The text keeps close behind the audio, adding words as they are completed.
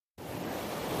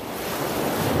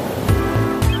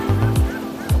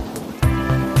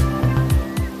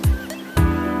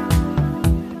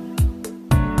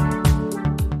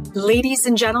Ladies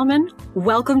and gentlemen,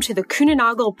 welcome to the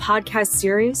Kuehne+Nagel podcast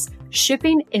series,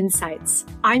 Shipping Insights.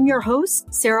 I'm your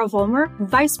host, Sara Vollmer,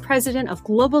 Vice President of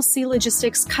Global Sea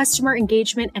Logistics, Customer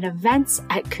Engagement, and Events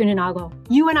at Kuehne+Nagel.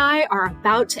 You and I are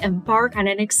about to embark on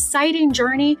an exciting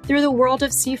journey through the world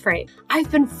of sea freight.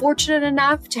 I've been fortunate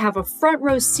enough to have a front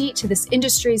row seat to this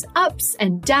industry's ups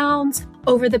and downs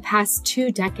over the past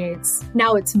 2 decades.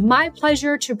 Now it's my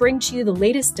pleasure to bring to you the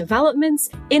latest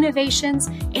developments, innovations,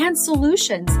 and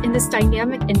solutions in this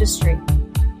dynamic industry.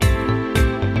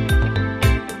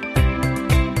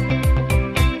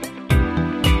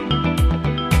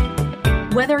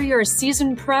 Whether you're a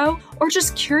seasoned pro or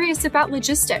just curious about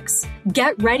logistics,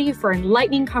 get ready for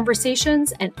enlightening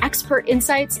conversations and expert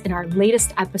insights in our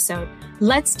latest episode.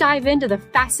 Let's dive into the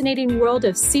fascinating world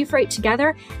of sea freight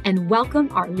together and welcome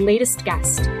our latest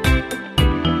guest.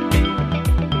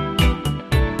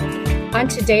 On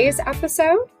today's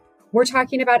episode, we're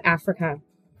talking about Africa.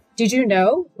 Did you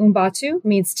know Umbatu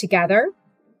means together?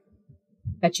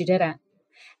 Bet you didn't.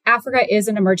 Africa is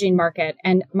an emerging market,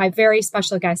 and my very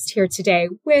special guest here today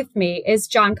with me is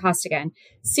John Costigan,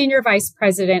 Senior Vice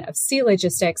President of Sea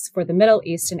Logistics for the Middle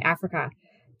East and Africa.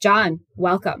 John,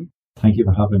 welcome. Thank you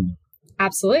for having me.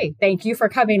 Absolutely. Thank you for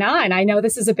coming on. I know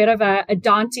this is a bit of a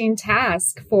daunting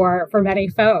task for many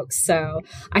folks, so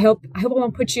I hope I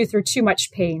won't put you through too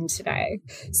much pain today.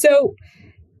 So,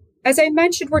 as I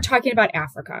mentioned, we're talking about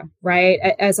Africa, right,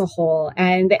 as a whole.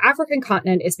 And the African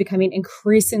continent is becoming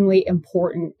increasingly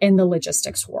important in the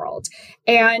logistics world.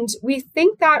 And we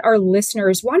think that our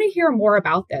listeners want to hear more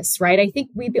about this, right? I think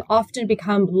we often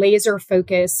become laser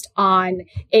focused on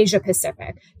Asia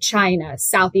Pacific, China,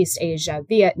 Southeast Asia,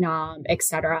 Vietnam,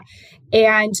 etc.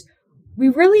 And we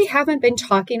really haven't been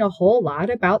talking a whole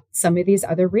lot about some of these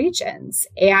other regions.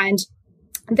 And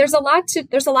there's a lot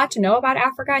to know about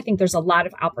Africa. I think there's a lot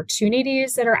of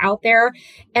opportunities that are out there.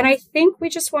 And I think we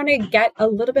just want to get a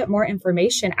little bit more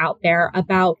information out there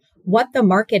about what the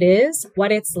market is,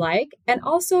 what it's like, and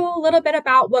also a little bit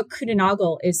about what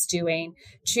Kuehne+Nagel is doing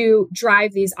to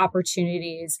drive these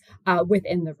opportunities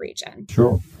within the region.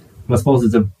 Sure. Well, I suppose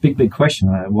it's a big question.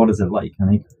 What is it like? I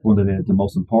think one of the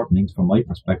most important things from my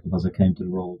perspective as I came to the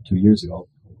role 2 years ago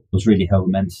was really how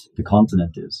immense the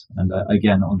continent is. And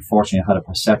again, unfortunately, I had a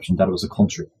perception that it was a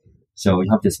country. So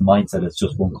you have this mindset it's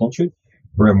just one country,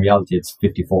 where in reality it's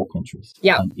 54 countries.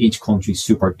 Yeah. And each country is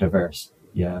super diverse.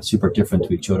 Yeah, super different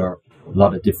to each other, a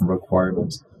lot of different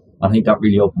requirements. I think that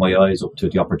really opened my eyes up to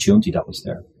the opportunity that was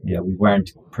there. Yeah, we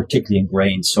weren't particularly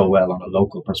ingrained so well on a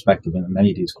local perspective in many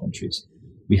of these countries.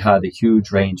 We had a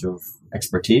huge range of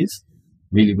expertise,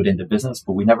 really within the business,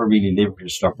 but we never really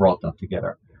leveraged or brought that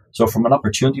together. So from an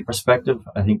opportunity perspective,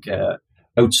 I think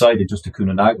outside of just the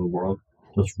Kuehne+Nagel world,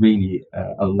 there's really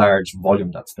a large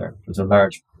volume that's there. There's a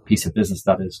large piece of business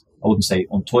that is, I wouldn't say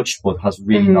untouched, but has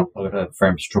really not got a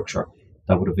firm structure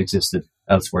that would have existed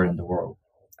elsewhere in the world.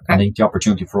 Okay. I think the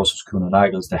opportunity for us as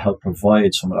Kuehne+Nagel is to help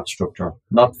provide some of that structure,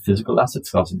 not physical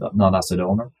assets, because I'm not an asset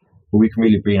owner, but we can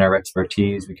really bring our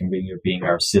expertise, we can really bring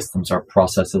our systems, our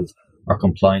processes, our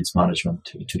compliance management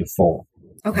to the fore.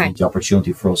 Okay. I think the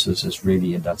opportunity for us is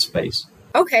really in that space.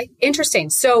 Okay.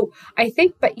 Interesting. So I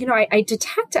think, but I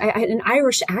detect an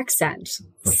Irish accent.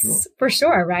 For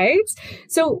sure. Right.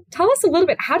 So tell us a little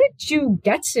bit, how did you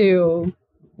get to,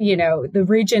 the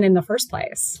region in the first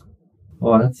place?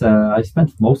 Well, I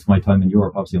spent most of my time in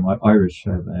Europe. Obviously, I'm Irish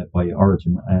by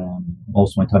origin.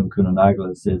 Most of my time in Kuehne+Nagel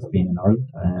has been in Ireland.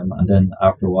 And then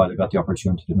after a while, I got the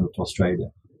opportunity to move to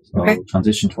Australia. So I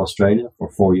transitioned to Australia for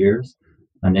 4 years.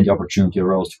 And then the opportunity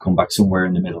arose to come back somewhere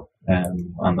in the middle.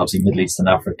 And obviously Middle East and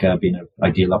Africa being an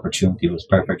ideal opportunity was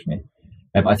perfect for me.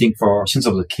 I think since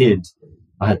I was a kid,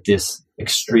 I had this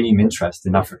extreme interest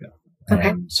in Africa.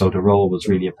 So the role was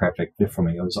really a perfect fit for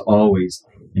me. I was always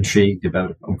intrigued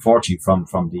about it. Unfortunately, from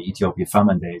the Ethiopia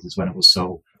famine days is when it was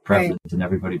so prevalent and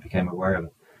everybody became aware of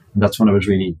it. And that's when I was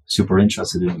really super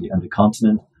interested in the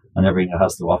continent and everything it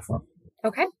has to offer.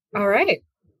 Okay. All right.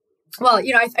 Well,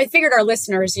 I figured our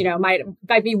listeners,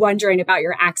 might be wondering about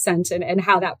your accent and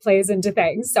how that plays into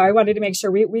things. So I wanted to make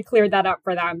sure we cleared that up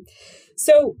for them.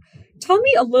 So tell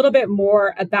me a little bit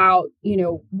more about,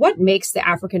 what makes the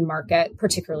African market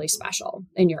particularly special,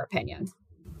 in your opinion?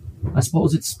 I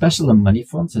suppose it's special on many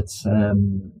fronts. It's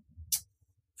from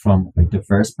a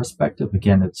diverse perspective.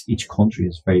 Again, each country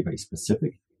is very, very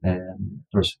specific.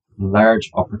 There's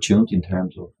large opportunity in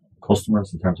terms of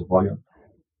customers, in terms of volume.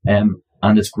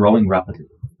 And it's growing rapidly.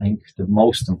 I think the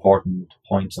most important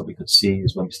points that we could see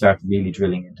is when we start really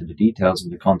drilling into the details of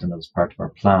the continent as part of our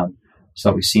plan,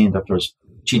 so we've seen that there's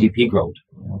GDP growth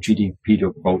GDP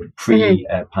growth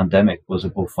pre-pandemic was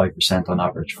above 5% on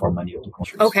average for many of the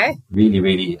countries. Okay. Really,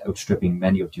 really outstripping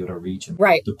many of the other regions.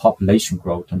 Right. The population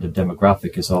growth and the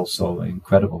demographic is also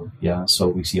incredible. Yeah. So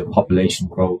we see a population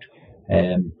growth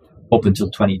up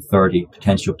until 2030,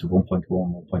 potentially up to 1.1,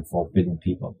 1.4 billion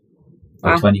people.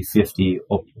 By 2050,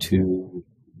 up to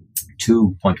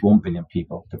 2.1 billion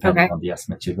people, depending on the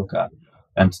estimates you look at.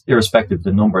 And irrespective of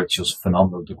the number, it's just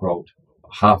phenomenal, the growth.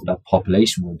 Half of that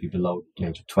population will be below the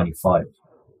age of 25.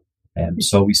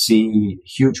 So we see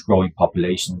huge growing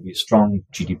population, we have strong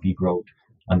GDP growth,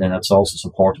 and then it's also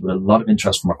supported with a lot of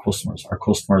interest from our customers. Our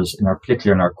customers,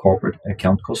 particularly in our corporate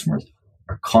account customers,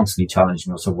 are constantly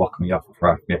challenging us of what can we offer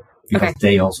for Africa, because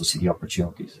they also see the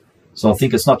opportunities. So I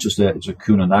think it's not just it's a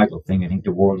Kuehne+Nagel thing. I think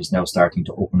the world is now starting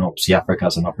to open up, see Africa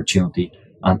as an opportunity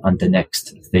and the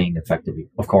next thing effectively.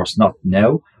 Of course, not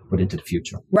now, but into the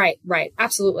future. Right.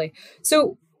 Absolutely.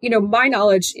 So, my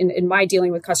knowledge in my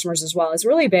dealing with customers as well has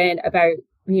really been about,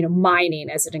 mining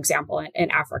as an example in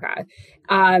Africa.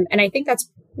 And I think that's,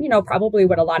 probably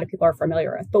what a lot of people are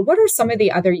familiar with. But what are some of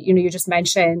the other, you just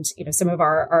mentioned, some of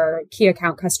our key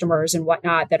account customers and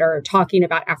whatnot that are talking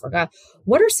about Africa.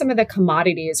 What are some of the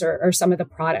commodities or some of the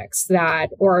products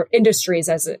or industries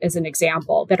as an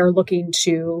example that are looking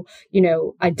to,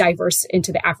 diverse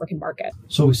into the African market?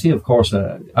 So we see, of course,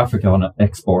 Africa on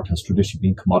export has traditionally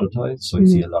been commoditized. So you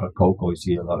see a lot of cocoa, you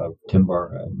see a lot of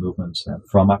timber movements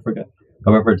from Africa.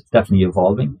 However, it's definitely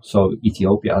evolving. So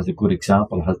Ethiopia, as a good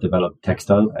example, has developed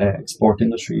textile export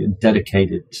industry and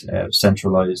dedicated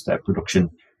centralized production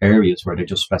areas where they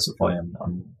just specify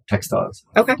on textiles.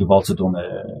 Okay. They've also done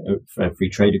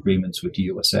free trade agreements with the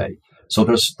USA. So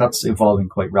that's evolving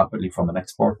quite rapidly from an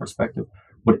export perspective.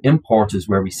 But import is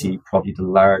where we see probably the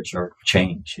larger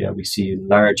change. Yeah, we see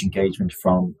large engagement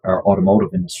from our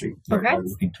automotive industry. Where they're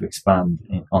looking to expand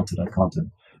onto that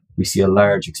continent. We see a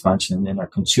large expansion in our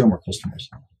consumer customers,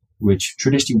 which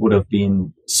traditionally would have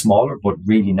been smaller, but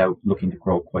really now looking to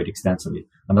grow quite extensively.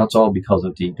 And that's all because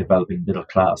of the developing middle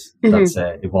class that's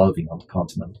evolving on the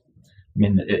continent. I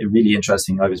mean, really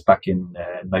interesting. I was back in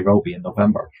Nairobi in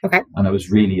November, and I was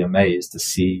really amazed to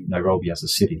see Nairobi as a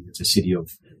city. It's a city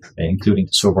of, including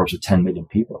the suburbs, of 10 million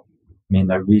people. I mean,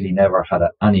 I really never had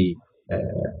any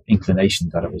inclination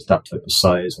that it was that type of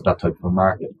size or that type of a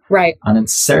market. Right. And in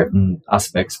certain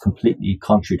aspects, completely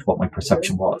contrary to what my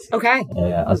perception was.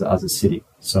 As a city.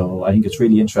 So I think it's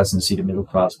really interesting to see the middle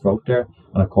class growth there.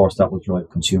 And of course, that will drive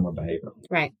consumer behavior.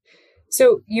 Right.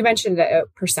 So you mentioned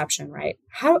perception, right?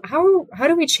 How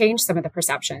do we change some of the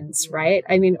perceptions, right?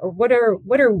 I mean, what are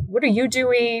you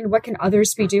doing? What can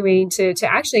others be doing to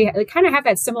actually kind of have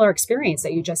that similar experience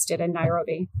that you just did in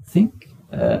Nairobi? I think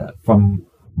from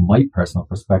my personal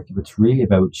perspective, it's really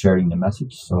about sharing the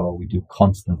message. So we do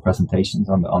constant presentations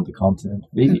on the continent,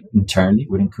 really internally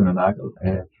within Kuehne+Nagel.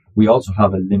 We also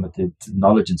have a limited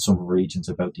knowledge in some regions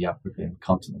about the African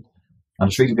continent. And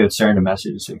it's really about sharing the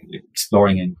message,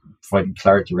 exploring and providing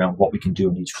clarity around what we can do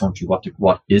in each country,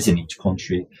 what is in each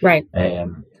country. Right.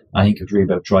 I think it's really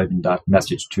about driving that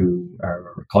message to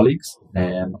our colleagues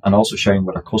and also sharing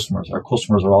with our customers. Our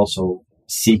customers are also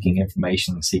seeking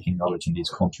information, seeking knowledge in these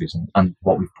countries, and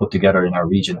what we've put together in our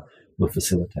region will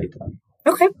facilitate that.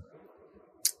 Okay.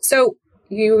 So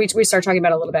we start talking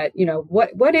about a little bit,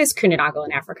 what is Kuehne+Nagel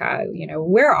in Africa?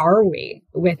 Where are we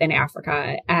within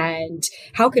Africa, and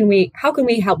how can we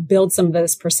help build some of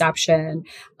this perception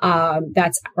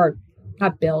or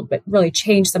not build, but really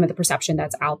change some of the perception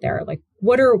that's out there? Like,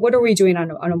 what are we doing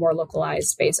on a more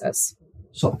localized basis?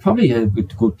 So probably a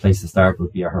good place to start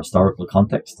would be our historical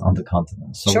context on the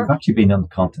continent. So we've actually been on the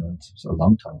continent for a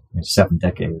long time, 7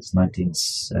 decades. I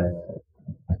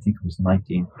think it was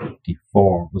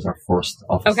 1954 was our first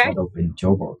office set up in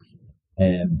Joburg.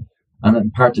 And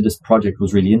then part of this project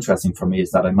was really interesting for me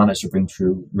is that I managed to bring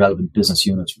through relevant business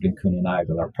units within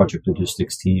Kuehne+Nagel, our project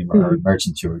logistics team, our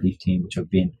emergency relief team, which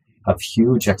have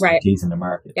huge expertise in the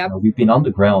market. Yep. We've been on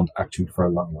the ground actually for a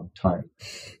long, long time.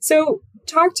 So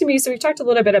talk to me. So we've talked a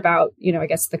little bit about, I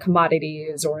guess the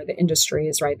commodities or the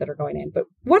industries, right, that are going in. But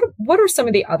what are some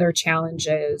of the other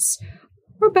challenges,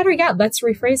 or better yet, let's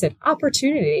rephrase it,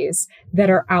 opportunities that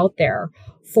are out there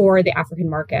for the African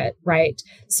market, right?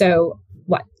 So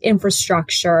what,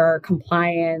 infrastructure,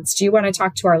 compliance? Do you want to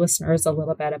talk to our listeners a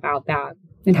little bit about that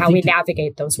and how we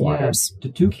navigate those waters? The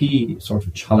two key sort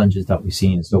of challenges that we've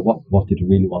seen is what did we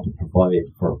really want to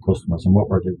provide for our customers, and what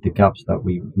were the gaps that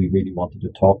we really wanted to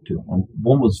talk to. And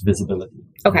one was visibility.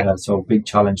 Okay. So a big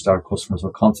challenge that our customers are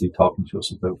constantly talking to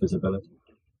us about visibility.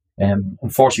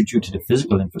 Unfortunately, due to the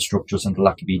physical infrastructures and the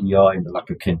lack of EDI and the lack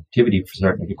of connectivity for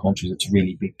certain of the countries, it's a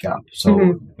really big gap.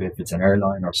 So if it's an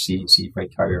airline or sea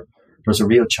freight carrier, there's a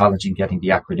real challenge in getting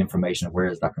the accurate information of where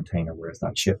is that container, where is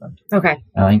that shipment. Okay.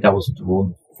 And I think that was the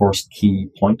one first key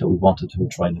point that we wanted to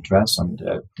try and address. And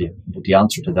the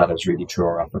answer to that is really through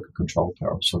our Africa Control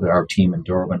Tower. So that our team in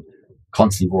Durban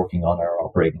constantly working on our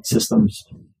operating systems,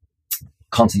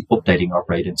 constantly updating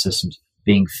operating systems,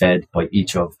 being fed by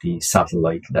each of the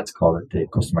satellite, let's call it, the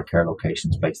customer care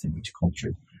locations based in each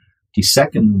country. The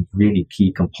second really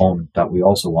key component that we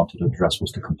also wanted to address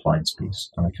was the compliance piece.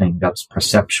 And I think that's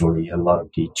perceptually a lot of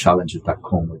the challenges that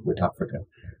come with Africa.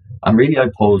 And really I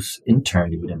pose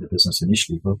internally within the business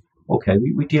initially, but okay,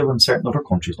 we deal in certain other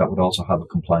countries that would also have a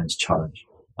compliance challenge.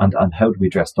 And how do we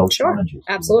address those challenges?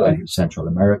 Absolutely. In Central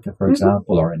America, for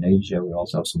example, or in Asia, we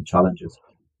also have some challenges.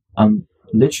 And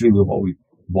literally what we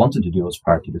wanted to do as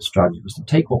part of the strategy was to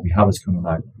take what we have as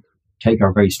Kuehne+Nagel, take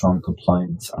our very strong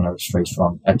compliance and our very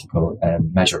strong ethical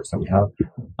measures that we have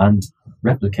and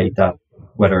replicate that,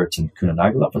 whether it's in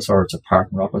Kuehne+Nagel office or it's a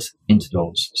partner office, into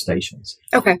those stations.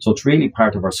 Okay. So it's really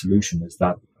part of our solution is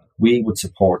that we would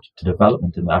support the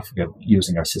development in Africa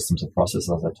using our systems and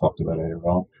processes, as I talked about earlier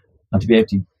on, and to be able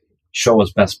to show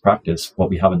us best practice what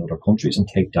we have in other countries and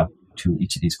take that to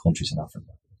each of these countries in Africa.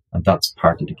 And that's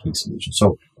part of the key solution.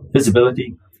 So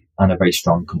visibility and a very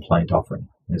strong compliant offering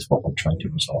is what we're trying to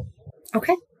resolve.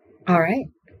 Okay. All right.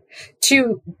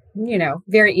 Two,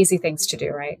 very easy things to do,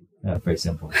 right? Yeah, very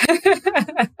simple.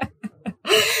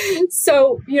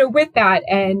 So, with that,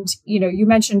 and, you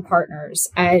mentioned partners,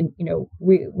 and,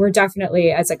 we're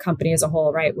definitely, as a company as a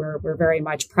whole, right, we're very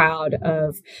much proud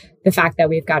of the fact that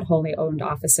we've got wholly owned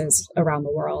offices around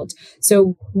the world.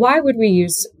 So why would we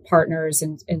use partners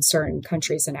in certain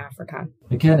countries in Africa?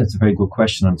 Again, it's a very good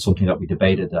question and something that we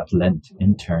debated at length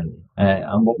internally.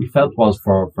 And what we felt was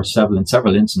in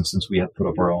several instances, we had put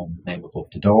up our own name above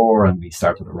the door and we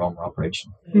started our own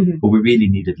operation. Mm-hmm. But we really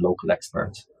needed local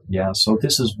experts. Yeah, so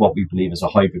this is what we believe is a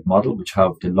hybrid model, which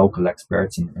have the local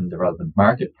experts in the relevant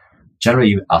market,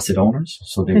 generally asset owners.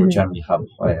 So they would generally have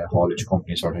haulage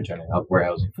companies or they generally have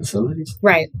warehousing facilities.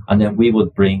 Right. And then we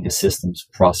would bring the systems,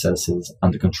 processes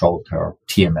and the control tower,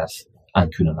 TMS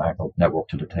and Kuehne+Nagel network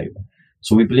to the table.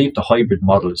 So we believe the hybrid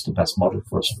model is the best model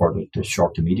for us for the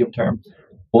short to medium term.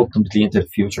 Ultimately, into the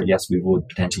future, yes, we would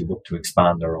potentially look to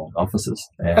expand our own offices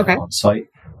on site.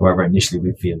 However, initially,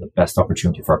 we feel the best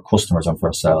opportunity for our customers and for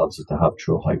ourselves is to have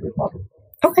true hybrid model.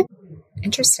 Okay,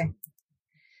 interesting.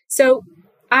 So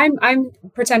I'm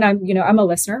a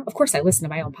listener. Of course, I listen to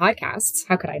my own podcasts.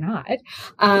 How could I not?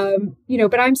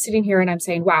 But I'm sitting here and I'm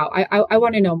saying, wow, I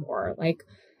want to know more. Like,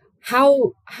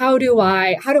 how do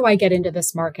I get into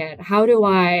this market? How do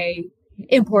I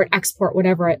import, export,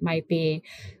 whatever it might be?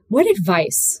 What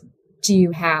advice do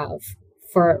you have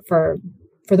for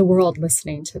the world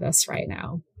listening to this right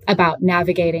now about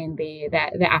navigating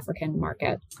the African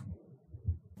market?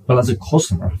 Well, as a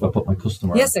customer, if I put my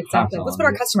customer yes, exactly. hat Let's on, put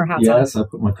our customer hats on. Yes, I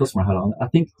put my customer hat on. I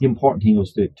think the important thing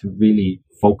was to really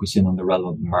focus in on the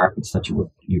relevant markets that you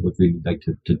would really like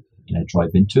to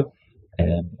drive into.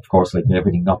 Of course, like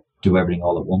everything, not do everything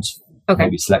all at once. Okay.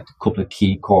 Maybe select a couple of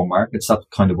key core markets. That's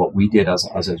kind of what we did as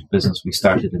a business. We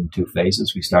started in two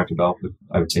phases. We started off with,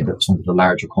 I would say, that some of the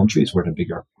larger countries where the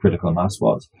bigger critical mass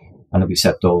was. And then we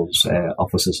set those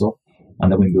offices up.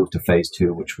 And then we moved to phase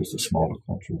two, which was the smaller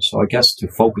countries. So I guess to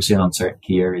focus in on certain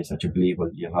key areas that you believe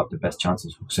you'll have the best chance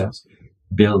of success,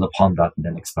 build upon that and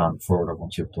then expand further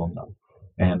once you've done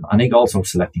that. I think also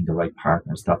selecting the right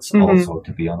partners. That's also,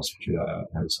 to be honest with you,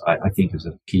 I think is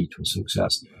a key to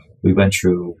success. We went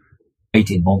through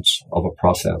 18 months of a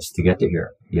process to get to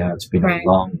here. Yeah, it's been a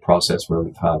long process where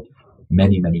we've had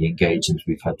many, many engagements.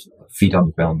 We've had feet on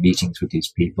the ground meetings with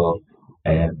these people.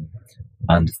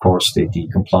 And of course, the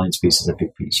compliance piece is a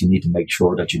big piece. You need to make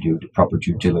sure that you do the proper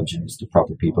due diligence, the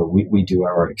proper people. We do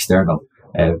our external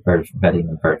vetting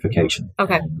and verification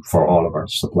for all of our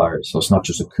suppliers. So it's not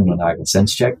just a Kuehne+Nagel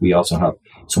sense check. We also have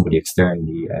somebody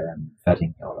externally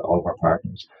vetting all of our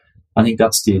partners. I think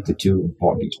that's the two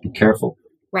important things. Be careful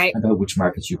about which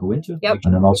markets you go into,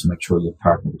 and then also make sure you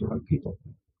partner with the right people.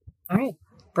 All right.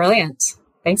 Brilliant.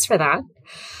 Thanks for that.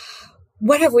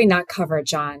 What have we not covered,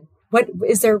 John?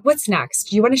 What's next?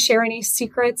 Do you want to share any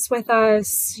secrets with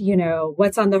us?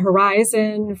 What's on the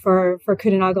horizon for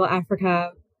Kuehne+Nagel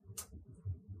Africa?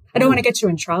 I don't want to get you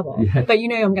in trouble, but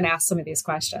I'm going to ask some of these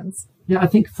questions. Yeah, I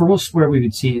think for us, where we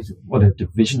would see is what a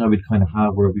division I would kind of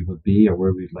have where we would be or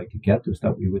where we'd like to get is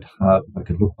that we would have, I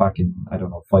could look back in,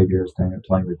 5 years time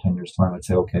or 10 years time, I'd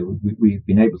say, okay, we've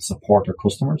been able to support our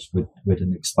customers with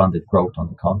an expanded growth on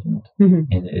the continent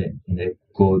in a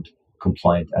good,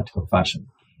 compliant, ethical fashion.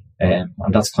 And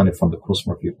that's kind of from the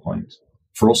customer viewpoint.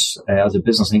 For us, as a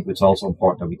business, I think it's also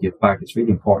important that we give back. It's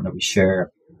really important that we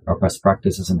share our best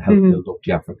practices and help build up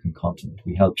the African continent.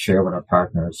 We help share with our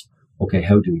partners, okay,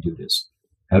 how do we do this?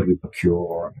 How do we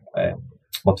procure?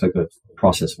 What type of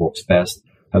process works best?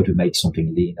 How to make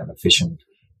something lean and efficient?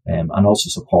 And also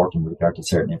support them with regard to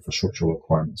certain infrastructural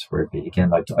requirements, where it be,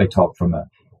 again, I talk from a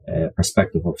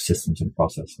perspective of systems and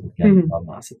processes, again,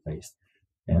 not asset based.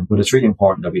 But it's really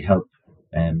important that we help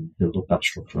build up that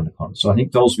structure on the continent. So I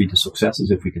think those will be the successes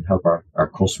if we can help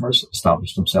our customers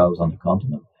establish themselves on the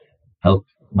continent, help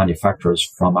manufacturers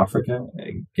from Africa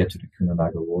get to the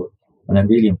Kuehne+Nagel world, and then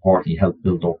really importantly help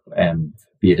build up,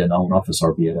 be it an own office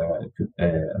or be it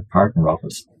a partner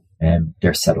office,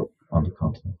 their setup on the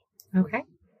continent. Okay.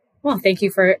 Well, thank you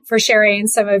for sharing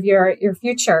some of your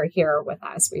future here with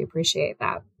us. We appreciate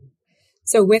that.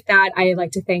 So with that, I'd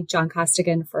like to thank John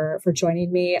Costigan for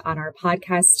joining me on our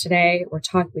podcast today.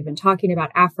 We've been talking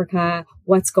about Africa,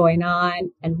 what's going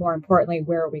on, and more importantly,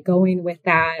 where are we going with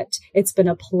that? It's been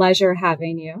a pleasure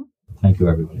having you. Thank you,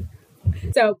 everybody.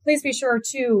 So please be sure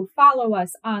to follow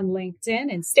us on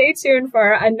LinkedIn and stay tuned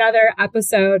for another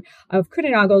episode of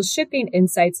Kuehne+Nagel's Shipping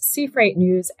Insights, Sea Freight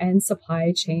News, and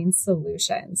Supply Chain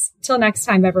Solutions. Till next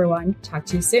time, everyone. Talk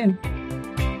to you soon.